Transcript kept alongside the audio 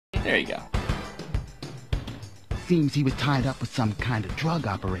There you go. Seems he was tied up with some kind of drug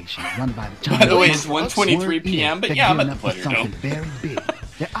operation run by the Chinese. By the way, it's 1:23 p.m., but yeah, I'm at the pleasure dome. Very big.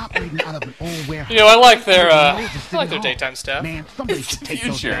 They're operating out of an old warehouse. You know, I like their daytime stuff. Man, somebody It's should the take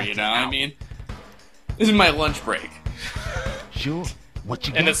those future, you know. bastards I out. mean, this is my lunch break. Sure. What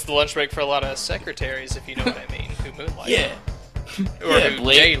you And got? it's the lunch break for a lot of secretaries, if you know what I mean, who moonlight. Yeah. Or Yeah, who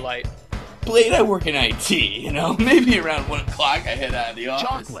Blake. daylight. Blade, I work in IT, you know? Maybe around 1 o'clock I head out of the office.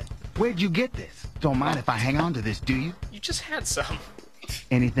 Chocolate. Where'd you get this? Don't mind if I hang on to this, do you? You just had some.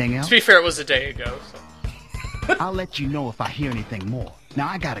 Anything else? To be fair, it was a day ago, so. I'll let you know if I hear anything more. Now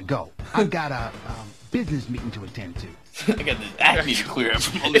I gotta go. I've got a business meeting to attend to. I got this acne to clear up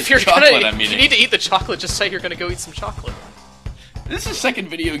from all If this you're chocolate gonna, I'm if you eating. need to eat the chocolate, just say you're gonna go eat some chocolate. This is the second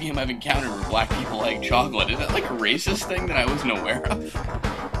video game I've encountered where black people like chocolate. Is that like a racist thing that I wasn't aware of?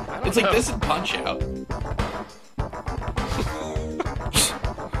 It's like this and Punch Out.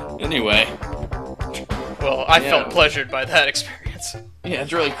 Anyway. Well, I Yeah. felt pleasured by that experience. Yeah,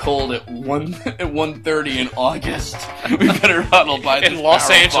 it's really cold at 1:30 in August. We better huddle by In this Los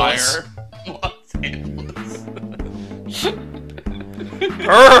barrel Angeles. fire. Los Angeles.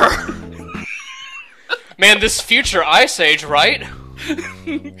 Brr. Man, this future ice age, right?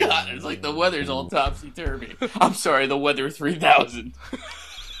 God, it's like the weather's all topsy-turvy. I'm sorry, the weather 3000.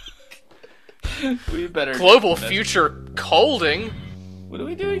 We better... Global future colding. What are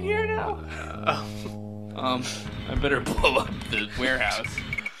we doing here now? I better blow up the warehouse.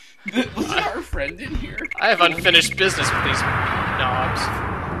 Was our friend in here? I have unfinished business with these knobs.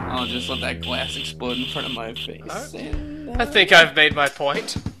 I'll just let that glass explode in front of my face. And, I think I've made my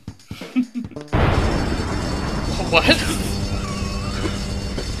point. What?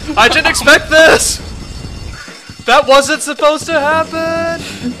 I didn't expect this! That wasn't supposed to happen!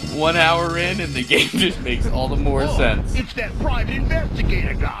 1 hour in, and the game just makes all the more sense. It's that private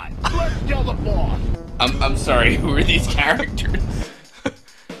investigator guy. Let's tell the boss. I'm sorry, who are these characters?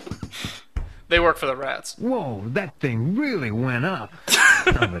 They work for the rats. Whoa, that thing really went up.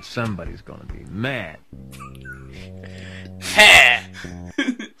 I bet somebody's gonna be mad. Ha!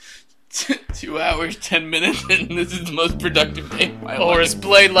 2 hours, 10 minutes, and this is the most productive day of my Or life. as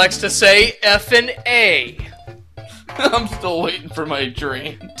Blade likes to say, F&A. I'm still waiting for my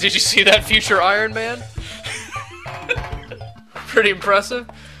drain. Did you see that future Iron Man? Pretty impressive.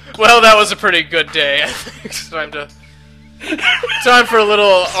 Well, that was a pretty good day. I think it's time for a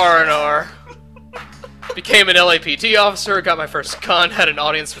little R&R. Became an LAPD officer, got my first gun, had an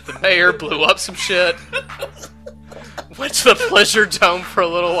audience with the mayor, blew up some shit. Went to the pleasure dome for a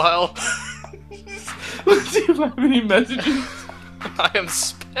little while. Let's see if I have any messages. I am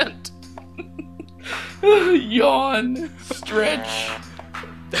spent. Yawn. Stretch.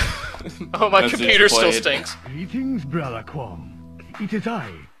 Oh, my Message computer still played. stinks. Greetings, Brother Quam. It is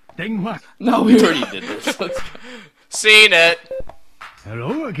I, Deng Hua. No, we already did this. Let's go. Seen it.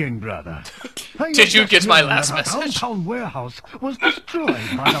 Hello again, brother. Did you get my last message? Downtown warehouse was destroyed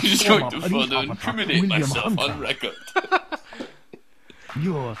by I'm the just former going to police further officer, incriminate William myself Hunter. on record.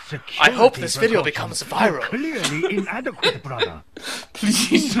 Your security I hope this video precautions becomes are viral. Clearly inadequate, brother.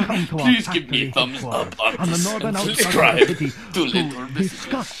 Please, Come to our please give me factory a thumbs up headquarters on the this northern and outskirts of the subscribe city to Little Business.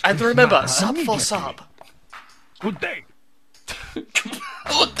 discuss And this remember, matter sub for immediately. sub. Good day.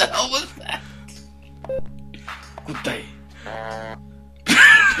 What the hell was that? Good day.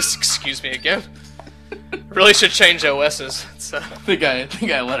 Excuse me again. Really should change OSs. It's, I think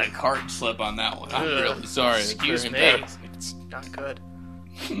I let a card slip on that one. I'm really sorry. It's Excuse very me. embarrassing. It's not good.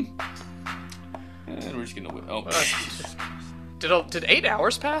 And we're just gonna wait. Oh, Did 8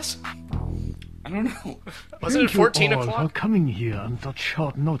 hours pass? I don't know. Wasn't it Thank you 14 all for o'clock? coming here on such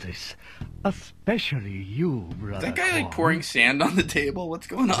short notice. Especially you, brother. Is that guy like Quam. pouring sand on the table? What's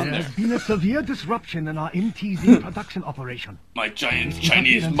going on There there? has been a severe disruption in our MTZ production operation. My giant This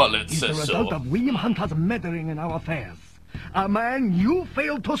Chinese incident mullet is the says result so. of William Hunter's meddling in our affairs. A man you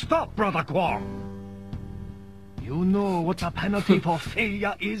failed to stop, Brother Quam. You know what the penalty for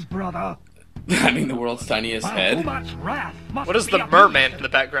failure is, brother. Having the world's tiniest While head. too much wrath must What does be the appeased, merman in the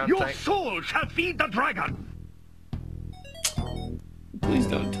background Your think? soul shall feed the dragon. Please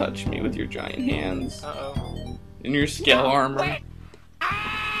don't touch me with your giant hands Uh-oh. and your scale armor.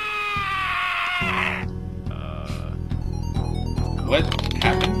 What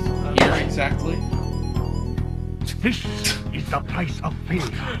happened here exactly? This is the price of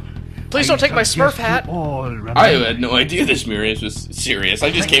failure. Please don't take my Smurf hat. I had no idea this Murius was serious. I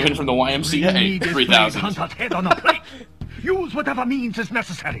just came in from the YMCA 3000. Hunter's head on a plate. Use whatever means is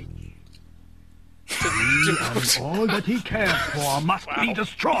necessary. He and all that he cares for must be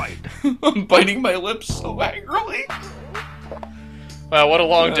destroyed. I'm biting my lips so angrily. Wow, what a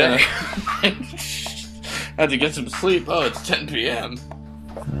long day. Had to get some sleep. Oh, it's 10 p.m.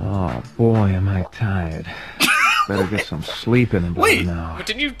 Oh boy, am I tired. Better get some sleep in about Wait. an hour. But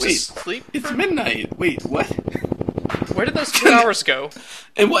didn't you just sleep? It's midnight. Wait, what? Where did those 2 hours go?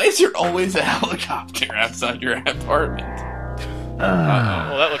 And why is there always a helicopter outside your apartment?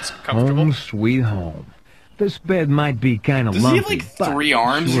 Well, that looks comfortable. Home sweet home. This bed might be kind of Does lumpy. he have like but 3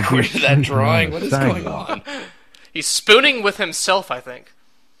 arms sure according to be that sleeping drawing? on What the is going sidewalk. on? He's spooning with himself, I think.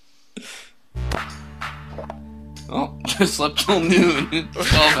 Oh, just slept till noon.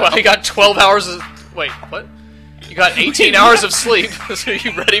 Well, he got 12 hours of... Wait, what? You got 18 hours of sleep. So are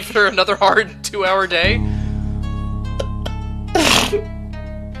you ready for another hard 2-hour day?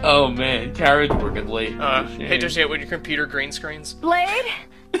 Oh man, Karen's working late. Hey, does you get when your computer green screens? Blade?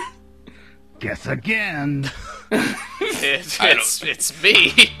 Guess again. It's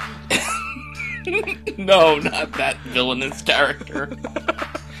me. No, not that villainous character.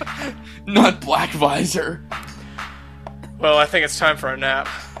 Not Black Visor. Well, I think it's time for a nap.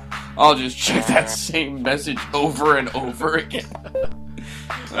 I'll just check that same message over and over again.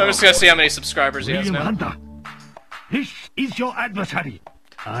 I'm just gonna see how many subscribers he has William now. Hunter, this is your adversary.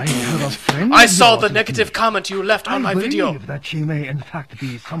 I have a friend. I of saw yours the with negative you. comment you left on my I video. believe that she may in fact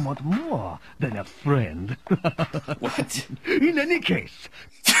be somewhat more than a friend. What? In any case,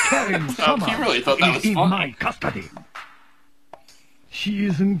 Karen He Summers really thought that is was in funny. my custody. She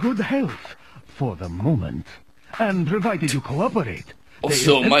is in good health for the moment, and provided you cooperate. there is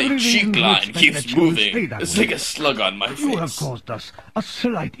Also, my every reason cheek to line expect keeps that you will stay moving. that It's way. like a slug on my You have face. caused us a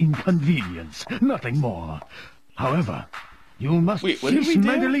slight inconvenience, nothing more. However, you must Wait, what did we cease do?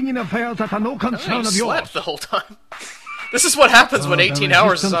 meddling in affairs that are no I concern of yours. slept the whole time. This is what happens when The 18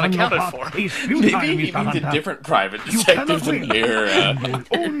 hours is resistance on your unaccounted part for. is futile, Maybe he Mr. means a Hunter. different private You cannot detectives in win, here. and will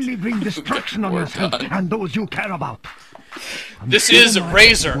only bring destruction on work yourself done. and those you care about. This Until is my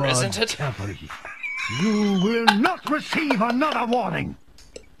Razor, word, isn't it? Cavalry, you will not receive another warning.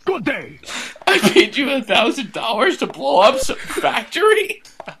 Good day. I paid you $1,000 to blow up some factory?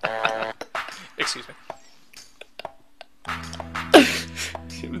 Excuse me.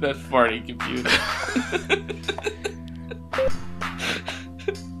 That farting computer.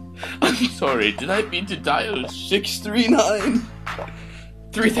 I'm sorry, did I mean to dial 639?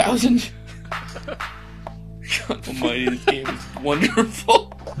 3000? God almighty, this game is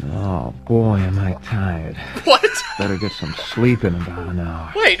wonderful. Oh boy, am I tired. What? Better get some sleep in about an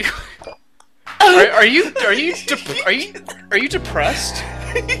hour. Wait. Are you depressed?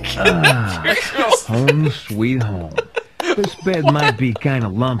 Home sweet home. This bed might be kind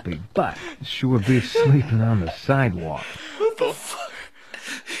of lumpy, but sure beats sleeping on the sidewalk.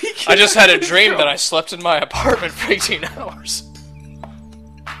 I just had a dream that I slept in my apartment for 18 hours.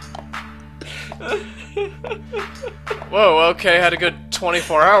 Whoa, okay, had a good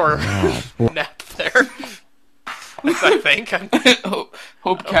 24-hour nap there. I think.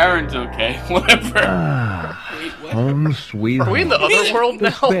 Hope Karen's okay. Whatever. Wait, what? Home sweet home. Are we in the other world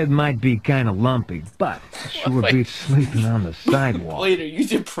This now? bed might be kind of lumpy, but sure Wait. beats sleeping on the sidewalk. Wait, are you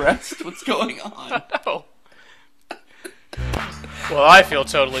depressed? What's going on? No. Well, I feel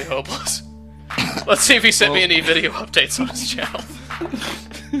totally hopeless. Let's see if he sent me any video updates on his channel.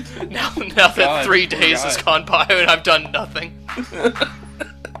 Now that God, 3 poor days guy. has gone by and I've done nothing.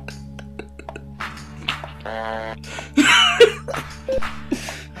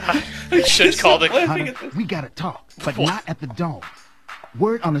 I should call the... Hunter, we gotta talk, but not at the dome.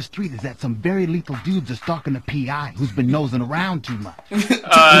 Word on the street is that some very lethal dudes are stalking the PI who's been nosing around too much.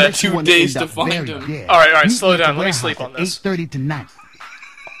 Unless you 2 wanna days end to up find very him. dead. Alright, Meet slow me at down. the Let me warehouse sleep at on this. 8:30 tonight.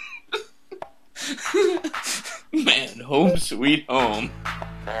 Man, home sweet home.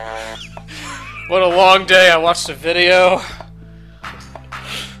 What a long day. I watched a video.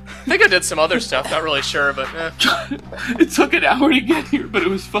 I think I did some other stuff, not really sure, but It took an hour to get here, but it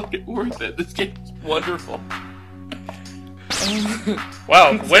was fucking worth it. This game's wonderful.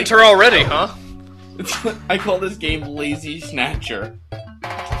 wow, winter already, huh? I call this game Lazy Snatcher.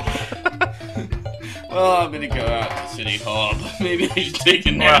 Well, I'm gonna go out to the city hall, but maybe I should take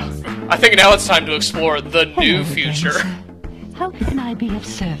a nap. Well, I think now it's time to explore the new future. How can I be of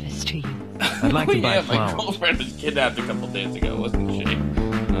service to you? I'd like to buy Yeah, my flowers. girlfriend was kidnapped a couple days ago, wasn't she?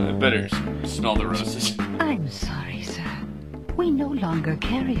 I better smell the roses. I'm sorry, sir. We no longer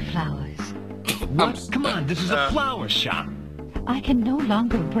carry flowers. What? Come on, this is a flower shop. I can no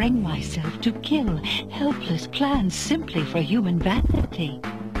longer bring myself to kill helpless plants simply for human vanity.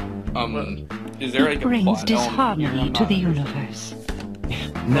 Is there It like a brings plot element here? disharmony I'm to not the understanding. universe.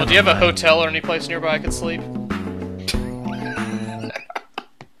 Well, do you have a hotel or any place nearby I could sleep?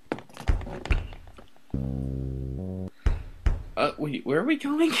 Wait, Where are we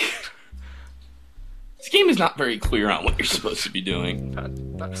going? This game is not very clear on what you're supposed to be doing.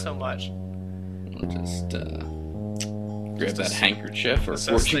 Not so much. I'll just grab that handkerchief or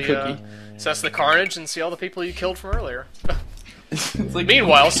fortune cookie. Assess the carnage and see all the people you killed from earlier. It's like,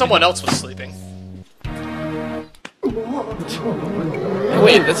 Meanwhile, someone else was sleeping.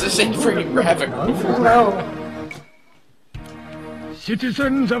 wait, that's the same freaking graphic before.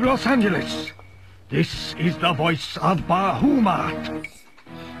 Citizens of Los Angeles, this is the voice of Bahamut.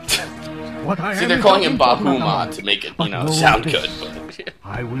 What I See, am they're is calling him not important Bahamut amount, to make it, but you know, know sound this. good.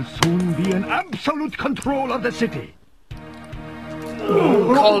 I will soon be in absolute control of the city.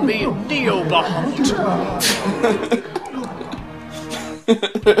 Call me Neo Bahamut.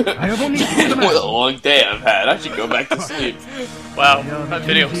 I have only killed a What a man. long day I've had. I should go back to sleep. Wow, Mayor that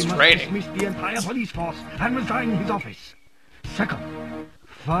video McKenzie was must draining. dismiss the entire police force and resign his office. Second,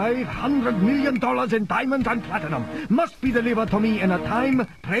 $500 million in diamonds and platinum must be delivered to me in a time,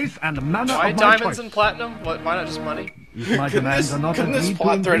 place, and manner Why of my diamonds choice. and platinum? Why not just money? If my demands are not Couldn't this agreed to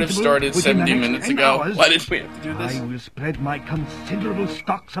plot thread have invincible started within the 70 next minutes 10 ago? hours, Why did we have to do this? I will spread my considerable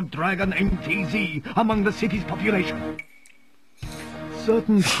stocks of Dragon MTZ among the city's population.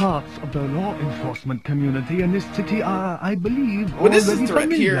 Certain parts of the law enforcement community in this city are, I believe, What is the already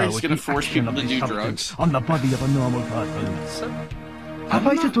threat here? familiar It's with gonna the force action people of to this do substance drugs? on the body of a normal person. So,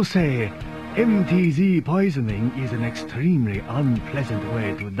 Suffice it to say, MTZ poisoning is an extremely unpleasant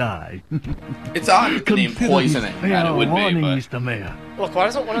way to die. It's odd that the name Consider poisoning. this God, fair it would be, warning, but... Mr. Mayor. look, why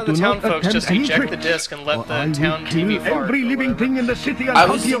doesn't one of the Do town not folks attempt just any eject the tricks, disc and let or the I will town kill TV fart? every or living whatever? thing in the city and I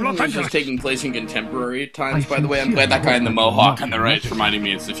was county of thinking Los this was Angeles. taking place in contemporary times, I by the way. I'm glad that guy in the sincerely mohawk hope on the not right's necessary. reminding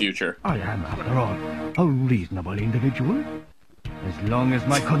me it's the future. I am, after all, a reasonable individual. As long as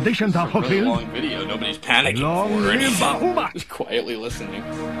my conditions are It's a really fulfilled, long video. Nobody's panicking long for or live anything. Bahamut! Just quietly listening.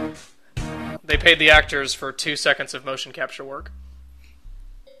 They paid the actors for 2 seconds of motion capture work.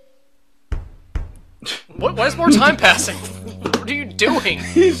 What? Why is more time passing? What are you doing?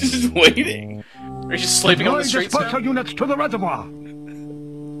 He's just waiting. Are you just sleeping on the deploy streets now? dispersal units to the reservoir.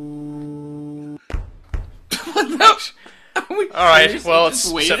 Alright, well, just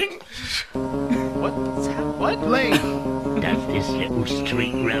it's... waiting. What? What? Does this little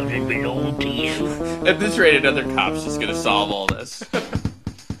street routing belong to you? At this rate, another cop's just gonna solve all this.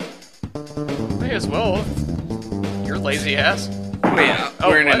 May as well. Your lazy ass. Wait,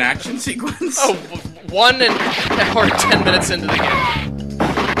 we're in what? an action sequence? Oh, 1 hour and 10 minutes into the game.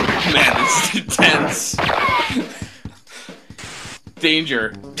 Man, this is intense.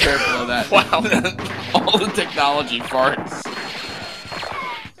 Danger. Careful of that. Wow. All the technology farts.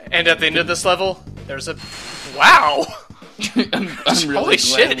 And at the end of this level, there's a... Wow! I'm really Holy glad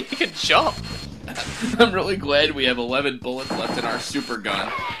shit, he can jump. I'm really glad we have 11 bullets left in our super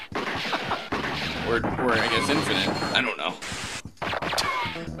gun. Or I guess infinite. I don't know.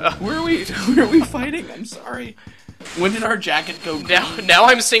 Where are we fighting? I'm sorry. When did our jacket go green? Now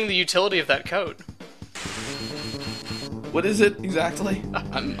I'm seeing the utility of that coat. What is it exactly?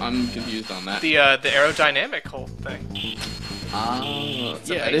 I'm confused on that. The aerodynamic whole thing.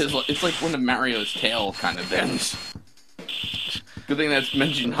 Yeah, it is. It's like one of Mario's tail kind of things. Good thing that's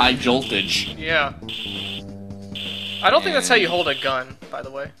mentioned high joltage. Yeah. I don't think that's how you hold a gun, by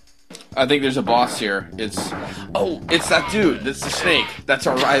the way. I think there's a boss here. It's that dude. That's the snake. That's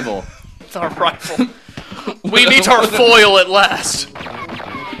our rival. It's our rival. We meet our foil at last.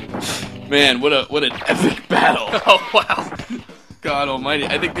 Man, what an epic battle. Oh wow. God almighty.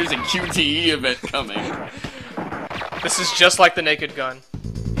 I think there's a QTE event coming. This is just like the Naked Gun.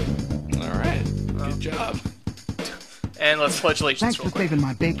 Alright. Good job. And let's pledge allegiance Thanks real for quick. saving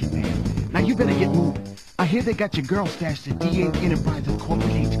my bacon, man. Now you better get moving. I hear they got your girl stashed at D8 Enterprises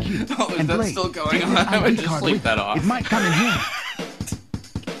Corporate HQ. Oh, is and that Blake, still going take on? this I would ID just card sleep with that you. off. It might come in handy.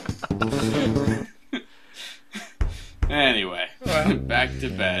 Anyway, back to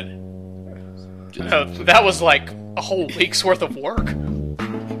bed. That was like a whole week's worth of work.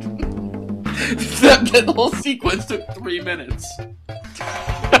 that whole sequence took 3 minutes.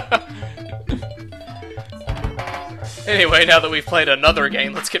 Anyway, now that we've played another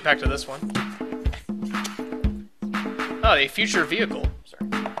game, let's get back to this one. Oh, a future vehicle. Sorry.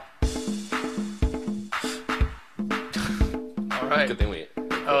 Alright. Good thing we.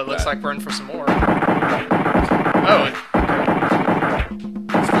 Oh, it looks like we're in for some more. Oh,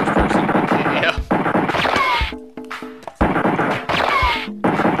 It's first person. yeah.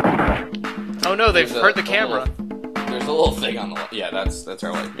 Oh no, they've hurt the camera. There's a little thing on the. Yeah, that's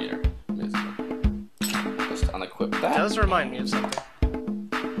our life meter. Just unequip that. That does remind me of something.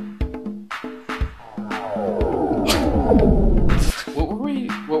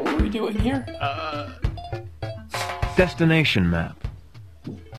 What were we doing here? Destination map.